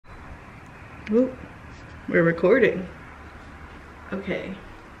Oop, we're recording. Okay.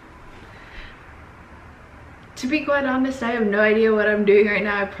 To be quite honest, I have no idea what I'm doing right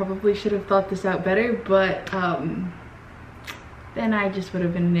now. I probably should have thought this out better, but then I just would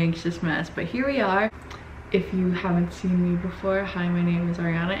have been an anxious mess. But here we are. If you haven't seen me before, hi, my name is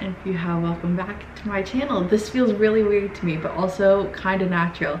Ariana, and if you have, welcome back to my channel. This feels really weird to me, but also kind of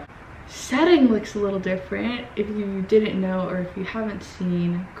natural. Setting looks a little different. If you didn't know, or if you haven't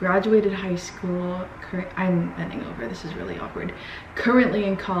seen, graduated high school, I'm bending over, this is really awkward. Currently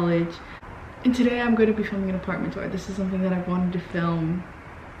in college, and today I'm going to be filming an apartment tour. This is something that I've wanted to film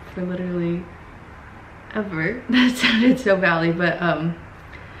for literally ever. That sounded so valley, but I've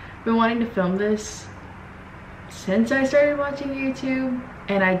been wanting to film this since I started watching YouTube,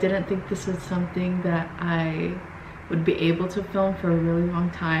 and I didn't think this was something that I would be able to film for a really long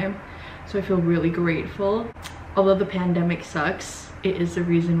time. So I feel really grateful. Although the pandemic sucks, it is the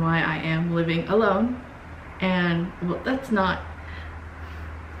reason why I am living alone. And well, that sounds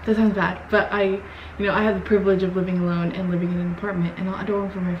bad, but I have the privilege of living alone and living in an apartment in a dorm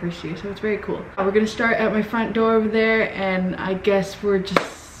for my first year, so it's very cool. We're gonna start at my front door over there, and I guess we're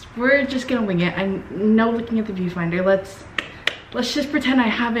just gonna wing it. I'm no looking at the viewfinder. Let's just pretend I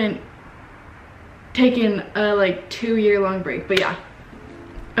haven't taken a like 2-year-long break, but yeah.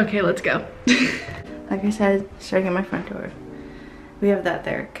 Okay, let's go. Like I said, starting at my front door. We have that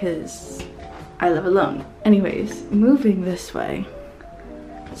there because I live alone. Anyways, moving this way.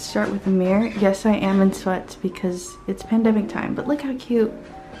 Let's start with the mirror. Yes, I am in sweats because it's pandemic time, but look how cute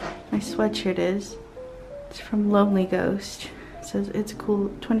my sweatshirt is. It's from Lonely Ghost. It says it's cool,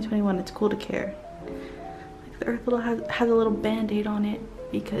 2021, it's cool to care. Like the earth has a little band-aid on it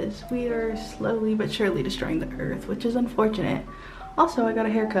because we are slowly but surely destroying the earth, which is unfortunate. Also, I got a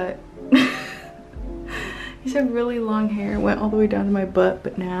haircut. I used to have really long hair, went all the way down to my butt,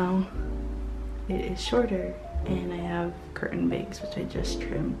 but now it is shorter. And I have curtain bangs, which I just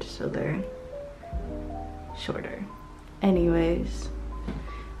trimmed, so they're shorter. Anyways,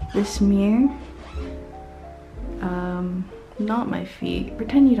 this mirror, not my feet.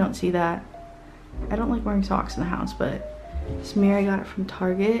 Pretend you don't see that. I don't like wearing socks in the house, but this mirror, I got it from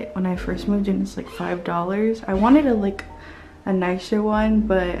Target when I first moved in. It's like $5. I wanted a nicer one,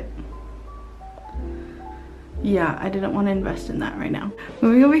 but yeah, I didn't want to invest in that right now.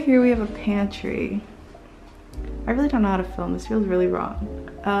 Moving over here, we have a pantry. I really don't know how to film. This feels really wrong.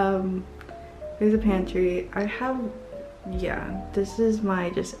 There's a pantry. This is my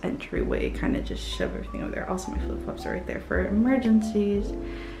just entryway, kind of just shove everything over there. Also, my flip-flops are right there for emergencies.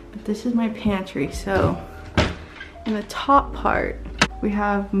 But this is my pantry. So in the top part, we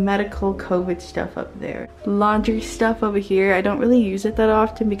have medical COVID stuff up there. Laundry stuff over here. I don't really use it that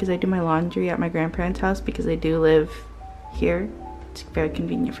often because I do my laundry at my grandparents' house because they do live here. It's very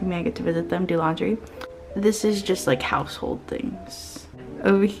convenient for me. I get to visit them, do laundry. This is just like household things.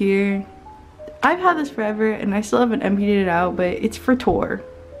 Over here, I've had this forever and I still haven't emptied it out, but it's for tour.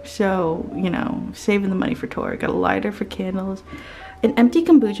 So, you know, saving the money for tour. Got a lighter for candles. An empty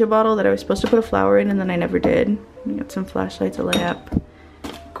kombucha bottle that I was supposed to put a flower in and then I never did. We got some flashlights, a lamp.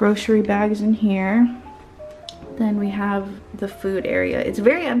 Grocery bags in here. Then we have the food area. It's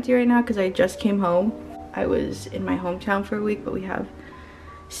very empty right now because I just came home. I was in my hometown for a week, but we have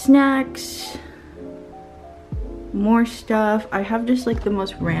snacks, more stuff. I have just like the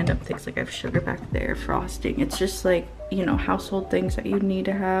most random things. Like I have sugar back there, frosting. It's just like, you know, household things that you need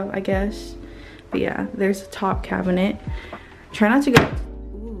to have, I guess. But yeah, there's a top cabinet. Try not to go,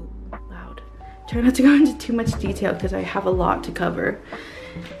 ooh, loud. Try not to go into too much detail because I have a lot to cover.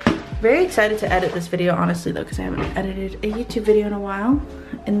 Very excited to edit this video, honestly though, because I haven't edited a YouTube video in a while.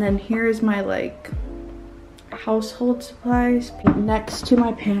 And then here is my like household supplies. Next to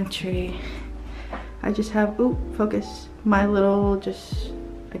my pantry, I just have, ooh, focus, my little just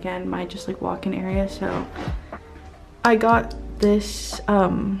like walk-in area. So I got this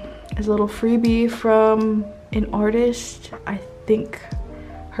as a little freebie from an artist. I think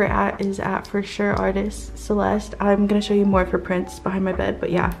her is at for sure artist Celeste. I'm gonna show you more of her prints behind my bed,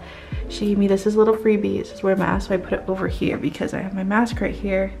 but yeah, she gave me this as a little freebie. It says wear mask, so I put it over here because I have my mask right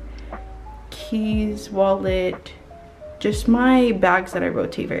here. Keys, wallet, just my bags that I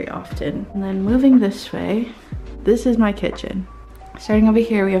rotate very often. And then moving this way, this is my kitchen. Starting over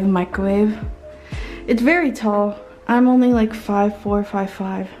here, we have a microwave. It's very tall. I'm only like 5'4",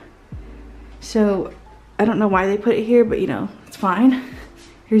 5'5". So I don't know why they put it here, but you know, it's fine.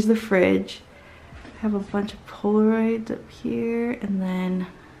 Here's the fridge. I have a bunch of Polaroids up here, and then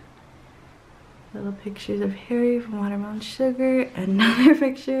little pictures of Harry from Watermelon Sugar. Another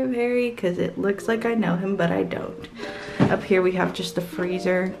picture of Harry because it looks like I know him, but I don't. Up here we have just the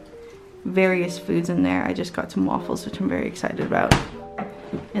freezer various foods in there. I just got some waffles, which I'm very excited about.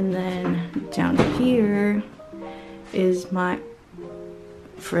 And then down here is my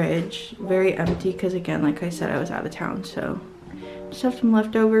fridge. Very empty because, again, like I said, I was out of town, so just have some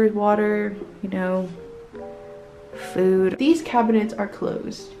leftovers, water, you know, food. These cabinets are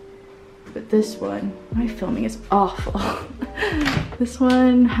closed, but this one, my filming is awful. This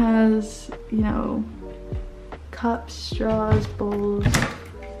one has, you know, cups, straws, bowls,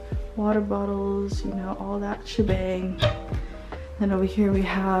 water bottles, you know, all that shebang. Then over here we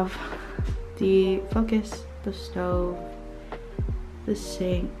have the focus, the stove, the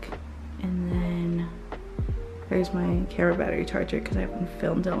sink, and then there's my camera battery charger because I haven't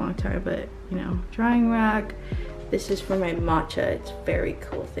filmed in a long time, but you know, drying rack. This is for my matcha. It's very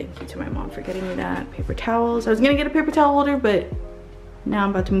cool. Thank you to my mom for getting me that. Paper towels. I was gonna get a paper towel holder, but now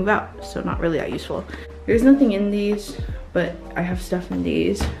I'm about to move out, so not really that useful. There's nothing in these, but I have stuff in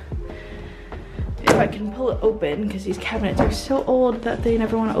these. If I can pull it open, because these cabinets are so old that they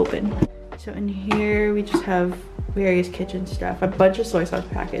never want to open. So in here we just have various kitchen stuff, a bunch of soy sauce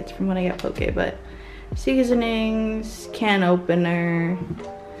packets from when I get poke, but seasonings, can opener.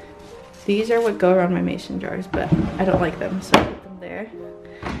 These are what go around my mason jars, but I don't like them, so I put them there.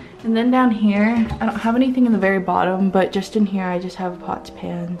 And then down here, I don't have anything in the very bottom, but just in here I just have pots,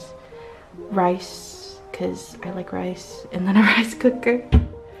 pans, rice, because I like rice, and then a rice cooker.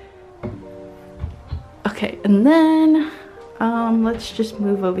 Okay, and then let's just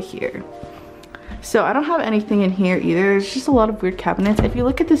move over here. So I don't have anything in here either. There's just a lot of weird cabinets. If you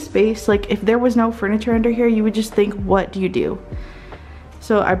look at this space, like if there was no furniture under here, you would just think, what do you do?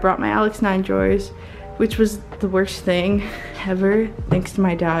 So I brought my Alex 9 drawers, which was the worst thing ever. Thanks to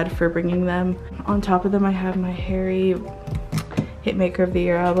my dad for bringing them. On top of them, I have my Harry Hitmaker of the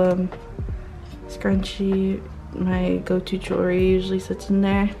Year album, scrunchie, my go-to jewelry usually sits in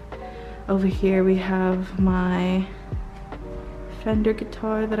there. Over here we have my Fender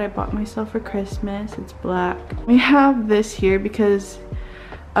guitar that I bought myself for Christmas. It's black. We have this here because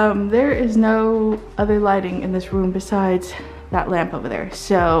there is no other lighting in this room besides that lamp over there.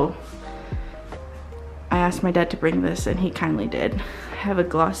 So I asked my dad to bring this and he kindly did. I have a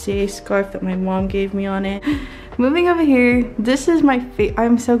Glossier scarf that my mom gave me on it. Moving over here, this is my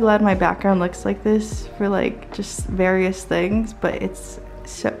I'm so glad my background looks like this for like just various things, but it's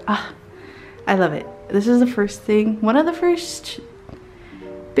so, I love it. This is the first thing, one of the first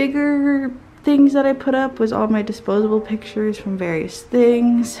bigger things that I put up was all my disposable pictures from various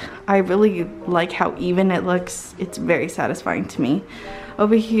things. I really like how even it looks. It's very satisfying to me.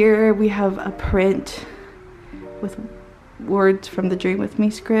 Over here we have a print with words from the Dream With Me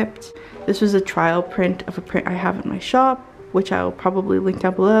script. This was a trial print of a print I have in my shop, which I will probably link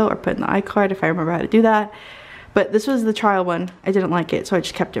down below or put in the iCard if I remember how to do that. But this was the trial one. I didn't like it, so I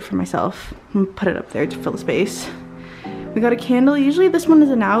just kept it for myself and put it up there to fill the space. We got a candle. Usually this one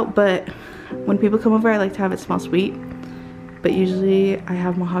isn't out, but when people come over, I like to have it smell sweet. But usually I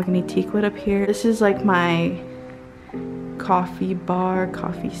have mahogany teakwood up here. This is like my coffee bar,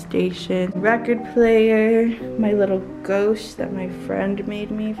 coffee station, record player, my little ghost that my friend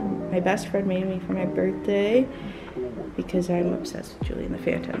made me, my best friend made me for my birthday, because I'm obsessed with Julie and the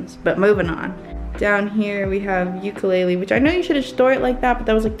Phantoms. But moving on. Down here we have ukulele, which I know you should store it like that, but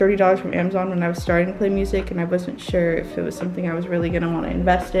that was like $30 from Amazon when I was starting to play music, and I wasn't sure if it was something I was really gonna want to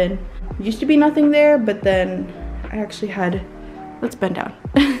invest in. Used to be nothing there, but then I actually had, let's bend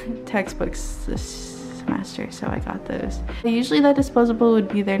down, textbooks this semester, so I got those. Usually that disposable would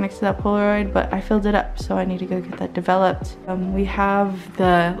be there next to that Polaroid, but I filled it up, so I need to go get that developed. We have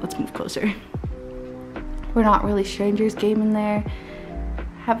the, let's move closer. We're Not Really Strangers game in there.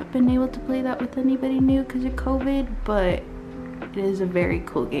 Haven't been able to play that with anybody new because of COVID, but it is a very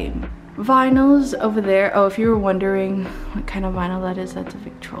cool game. Vinyls over there. Oh, if you were wondering what kind of vinyl that is, that's a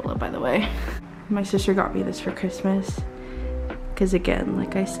Victrola, by the way. My sister got me this for Christmas because, again,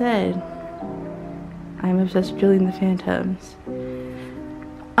 like I said, I'm obsessed with Julie and the Phantoms.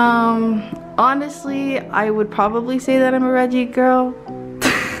 Honestly, I would probably say that I'm a Reggie girl.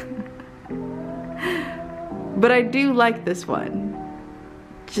 But I do like this one.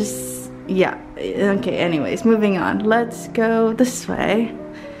 Just, yeah. Okay, anyways, moving on. Let's go this way.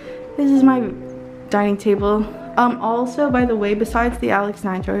 This is my dining table. Also, by the way, besides the Alex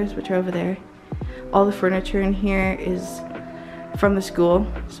 9 drawers, which are over there, all the furniture in here is from the school,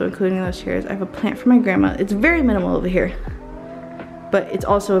 so including those chairs. I have a plant for my grandma. It's very minimal over here, but it's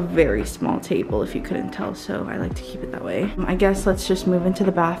also a very small table if you couldn't tell, so I like to keep it that way. I guess let's just move into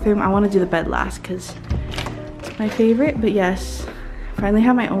the bathroom. I want to do the bed last because it's my favorite, but yes, finally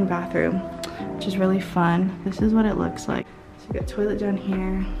have my own bathroom, which is really fun. This is what it looks like. So we got a toilet down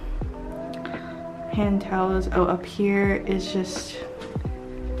here, hand towels. Oh, up here is just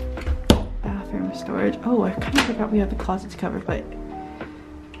bathroom storage. Oh, I kind of forgot we have the closets covered, but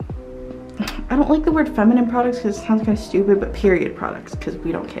I don't like the word feminine products because it sounds kind of stupid, but period products, because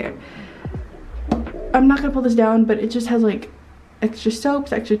we don't care. I'm not gonna pull this down, but it just has like extra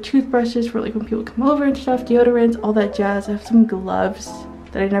soaps, extra toothbrushes for like when people come over and stuff, deodorants, all that jazz. I have some gloves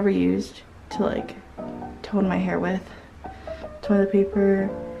that I never used to like tone my hair with, toilet paper,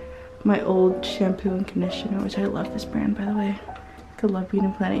 my old shampoo and conditioner, which I love this brand, by the way. I love Beauty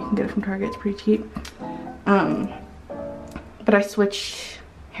and Planet. You can get it from Target, it's pretty cheap. But I switched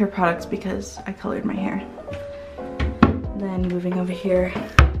hair products because I colored my hair. Then moving over here,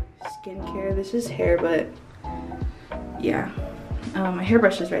 skincare. This is hair, but yeah. My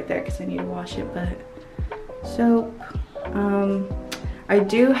hairbrush is right there because I need to wash it, but soap. I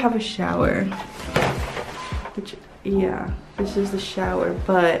do have a shower, which, yeah, this is the shower,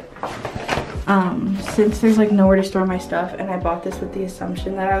 but since there's like nowhere to store my stuff, and I bought this with the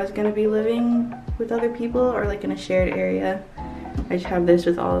assumption that I was gonna be living with other people or like in a shared area, I just have this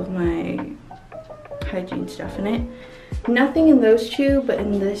with all of my hygiene stuff in it. Nothing in those two, but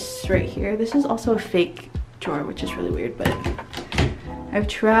in this right here, this is also a fake drawer, which is really weird, but I have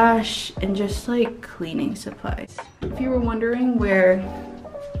trash and just like cleaning supplies. If you were wondering where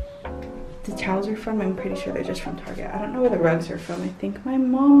the towels are from, I'm pretty sure they're just from Target. I don't know where the rugs are from. I think my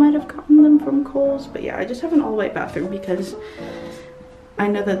mom might have gotten them from Kohl's, but yeah, I just have an all-white bathroom because I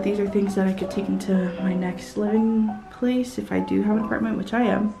know that these are things that I could take into my next living place if I do have an apartment, which I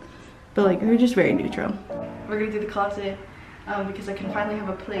am, but like they're just very neutral. We're gonna do the closet because I can finally have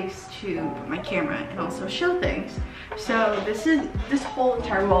a place to put my camera and also show things. So this whole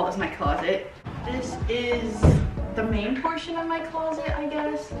entire wall is my closet. This is the main portion of my closet, I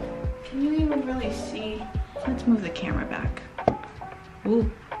guess. Can you even really see? Let's move the camera back. Ooh.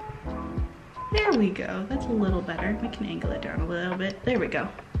 There we go. That's a little better. We can angle it down a little bit. There we go.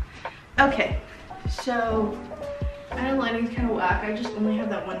 Okay, so I know lighting's kind of whack. I just only have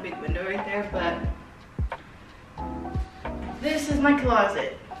that one big window right there, but this is my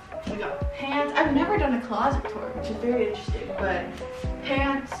closet. We got pants. I've never done a closet tour, which is very interesting, but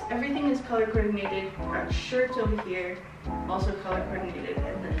pants, everything is color coordinated. Got shirts over here, also color coordinated,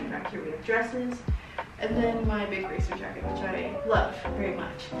 and then back here we have dresses, and then my big racer jacket, which I love very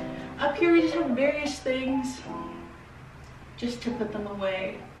much. Up here we just have various things just to put them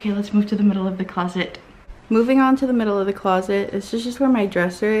away. Okay, let's move to the middle of the closet. Moving on to the middle of the closet, this is just where my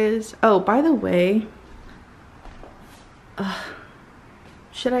dresser is. Oh, by the way,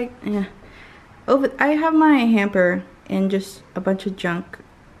 should I, yeah. I have my hamper and just a bunch of junk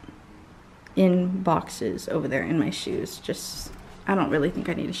in boxes over there in my shoes. Just, I don't really think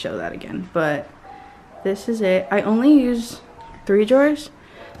I need to show that again, but this is it. I only use 3 drawers.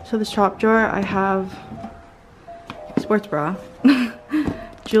 So this top drawer, I have sports bra,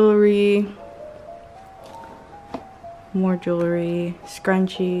 jewelry, more jewelry,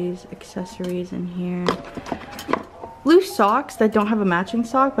 scrunchies, accessories in here. Loose socks that don't have a matching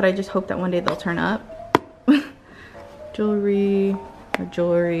sock, but I just hope that one day they'll turn up. Jewelry,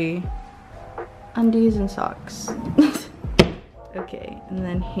 undies and socks. Okay, and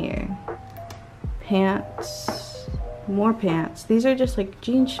then here, pants, more pants. These are just like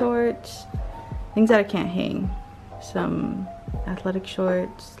jean shorts, things that I can't hang. Some athletic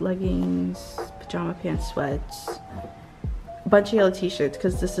shorts, leggings, pajama pants, sweats. A bunch of yellow t-shirts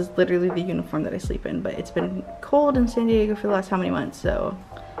because this is literally the uniform that I sleep in, but it's been cold in San Diego for the last how many months, so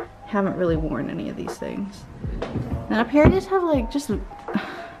haven't really worn any of these things. And up here I just have like,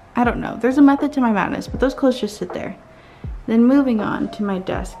 I don't know, there's a method to my madness, but those clothes just sit there. Then moving on to my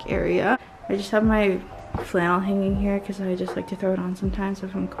desk area, I just have my flannel hanging here because I just like to throw it on sometimes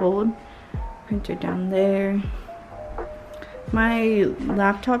if I'm cold. Printer down there. My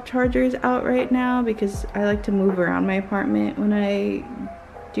laptop charger is out right now because I like to move around my apartment when I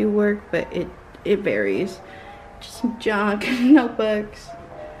do work, but it varies. Just some junk, notebooks,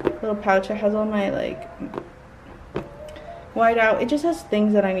 little pouch that has all my like whiteout. It just has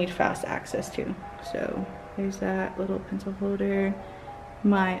things that I need fast access to. So there's that little pencil holder,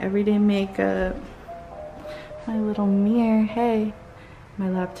 my everyday makeup, my little mirror, hey, my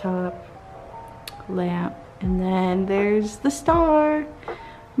laptop, lamp. And then there's the star,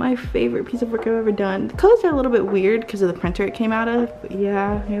 my favorite piece of work I've ever done. The colors are a little bit weird because of the printer it came out of, but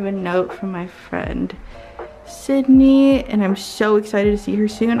yeah, I have a note from my friend Sydney, and I'm so excited to see her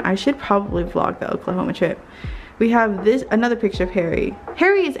soon. I should probably vlog the Oklahoma trip. We have another picture of Harry.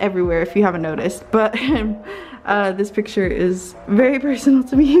 Harry is everywhere if you haven't noticed, but this picture is very personal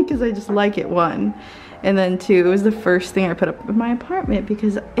to me because I just like it, one. And then 2, it was the first thing I put up in my apartment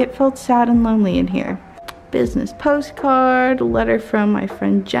because it felt sad and lonely in here. Business postcard, letter from my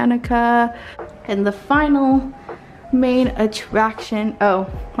friend Jenica, and the final main attraction. Oh,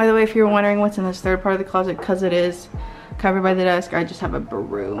 by the way, if you're wondering what's in this third part of the closet, because it is covered by the desk, I just have a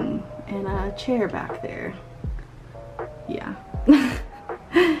broom and a chair back there. Yeah.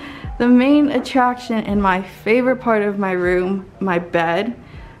 The main attraction and my favorite part of my room, my bed.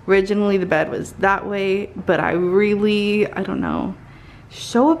 Originally the bed was that way, but I don't know,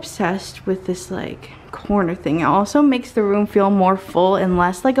 so obsessed with this like corner thing. It also makes the room feel more full and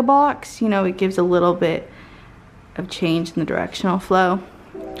less like a box. You know, it gives a little bit of change in the directional flow.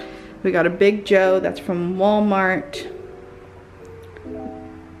 We got a Big Joe that's from Walmart.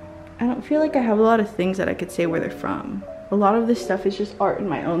 I don't feel like I have a lot of things that I could say where they're from. A lot of this stuff is just art and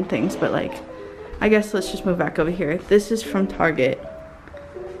my own things, but like, I guess let's just move back over here. This is from Target.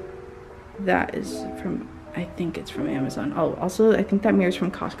 That is from, I think it's from Amazon. Oh, also I think that mirror's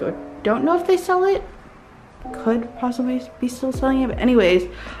from Costco. Don't know if they sell it. Could possibly be still selling it, but anyways.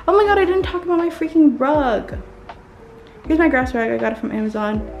 Oh my god, I didn't talk about my freaking rug. Here's my grass rug, I got it from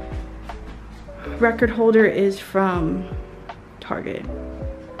Amazon. Record holder is from Target.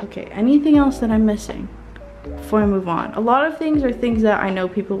 Okay, anything else that I'm missing before I move on? A lot of things are things that I know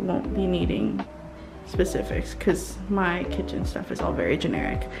people won't be needing specifics because my kitchen stuff is all very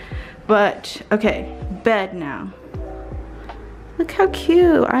generic. But okay, bed now. Look how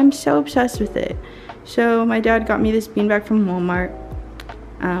cute. I'm so obsessed with it. So my dad got me this beanbag from Walmart.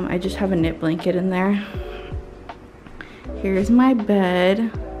 I just have a knit blanket in there. Here's my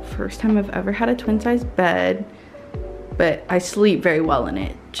bed. First time I've ever had a twin size bed, but I sleep very well in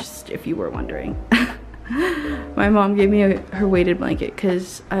it, just if you were wondering. My mom gave me her weighted blanket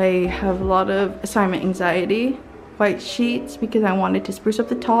because I have a lot of assignment anxiety. White sheets because I wanted to spruce up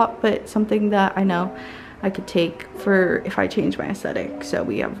the top, but something that I know I could take for if I change my aesthetic. So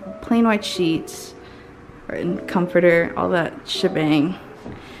we have plain white sheets and comforter, all that shebang.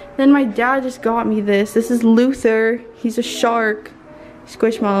 Then my dad just got me this. This is Luther. He's a shark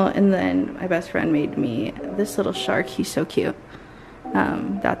squishmallow, and then my best friend made me this little shark. He's so cute.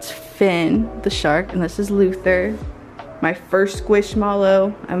 That's Finn the shark, and this is Luther, my first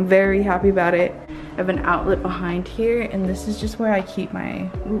squishmallow. I'm very happy about it. I have an outlet behind here, and this is just where I keep my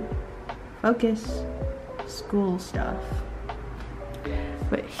school stuff.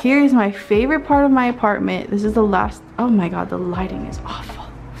 But here's my favorite part of my apartment. This is the last, oh my god, the lighting is awful.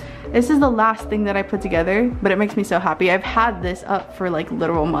 This is the last thing that I put together, but it makes me so happy. I've had this up for like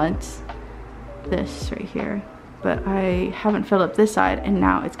literal months, this right here, but I haven't filled up this side, and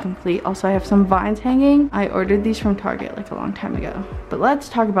now it's complete. Also, I have some vines hanging. I ordered these from Target like a long time ago. But let's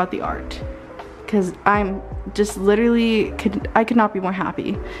talk about the art, because I'm just literally, I could not be more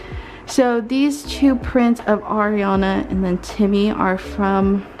happy. So these 2 prints of Ariana and then Timmy are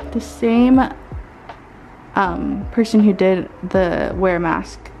from the same person who did the wear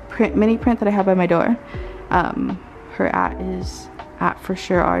mask mini print that I have by my door. Her @ is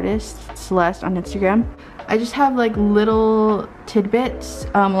 @ForSureArtist, Celeste on Instagram. I just have like little tidbits,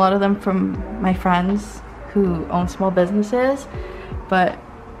 a lot of them from my friends who own small businesses, but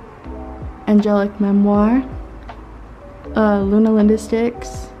Angelic Memoir, Luna Linda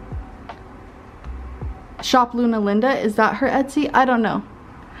Sticks, Shop Luna Linda, is that her Etsy? I don't know.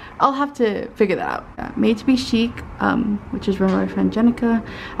 I'll have to figure that out. Made to be Chic, which is run by my friend Jenica.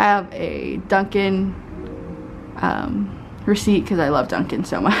 I have a Dunkin' receipt because I love Dunkin'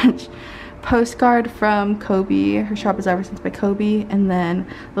 so much. Postcard from Kobe. Her shop is Ever Since by Kobe. And then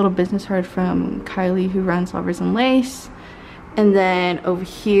a little business card from Kylie, who runs Lovers and Lace. And then over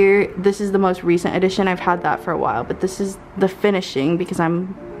here, this is the most recent edition. I've had that for a while, but this is the finishing because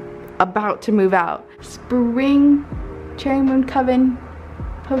I'm about to move out. Spring Cherry Moon Coven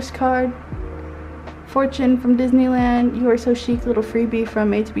postcard. Fortune from Disneyland. You Are So Chic, little freebie from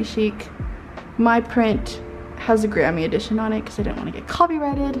Made to Be Chic. My print has a Grammy edition on it because I didn't want to get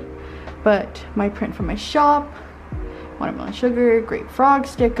copyrighted. But my print from my shop. Watermelon Sugar, Great Frog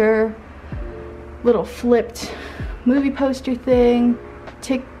sticker. Little flipped movie poster thing.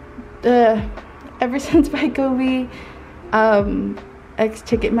 Ever Since by Kobe.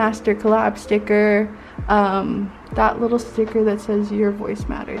 Ticketmaster collab sticker. That little sticker that says Your Voice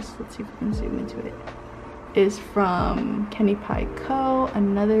Matters, let's see if we can zoom into it, is from Kenny Pie Co.,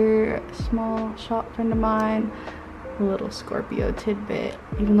 another small shop friend of mine. A little Scorpio tidbit,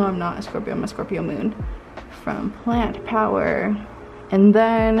 even though I'm not a Scorpio, I'm a Scorpio moon, from Plant Power. And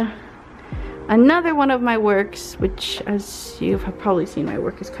then another one of my works, which as you've probably seen, my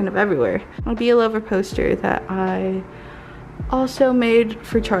work is kind of everywhere. A Be a Lover poster that I also made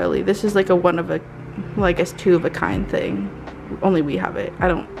for Charlie. This is like a one of a well, I guess 2 of a kind thing. Only we have it. I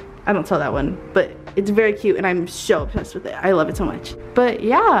don't sell that one, but it's very cute and I'm so obsessed with it. I love it so much. But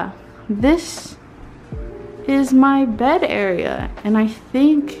yeah, this is my bed area, and I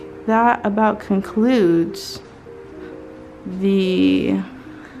think that about concludes the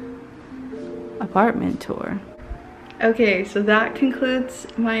apartment tour. Okay, so that concludes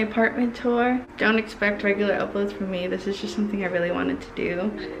my apartment tour. Don't expect regular uploads from me. This is just something I really wanted to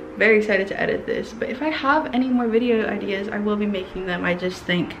do. Very excited to edit this, but if I have any more video ideas, I will be making them. I just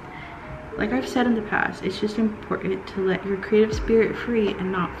think, like I've said in the past, it's just important to let your creative spirit free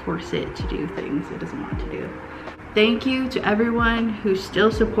and not force it to do things it doesn't want to do. Thank you to everyone who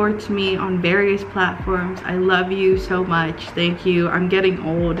still supports me on various platforms. I love you so much. Thank you. I'm getting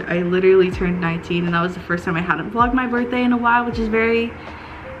old. I literally turned 19 and that was the first time I hadn't vlogged my birthday in a while, which is very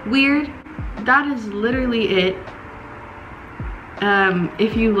weird. That is literally it.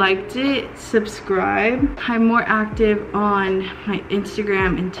 If you liked it, subscribe. I'm more active on my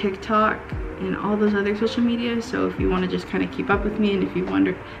Instagram and TikTok and all those other social media, so if you want to just kind of keep up with me, and if you've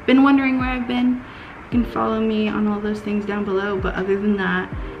been wondering where I've been, you can follow me on all those things down below. But other than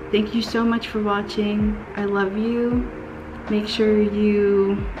that, thank you so much for watching. I love you. Make sure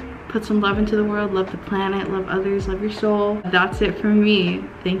you put some love into the world, love the planet, love others, love your soul. That's it from me.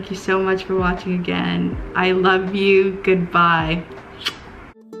 Thank you so much for watching again. I love you. Goodbye.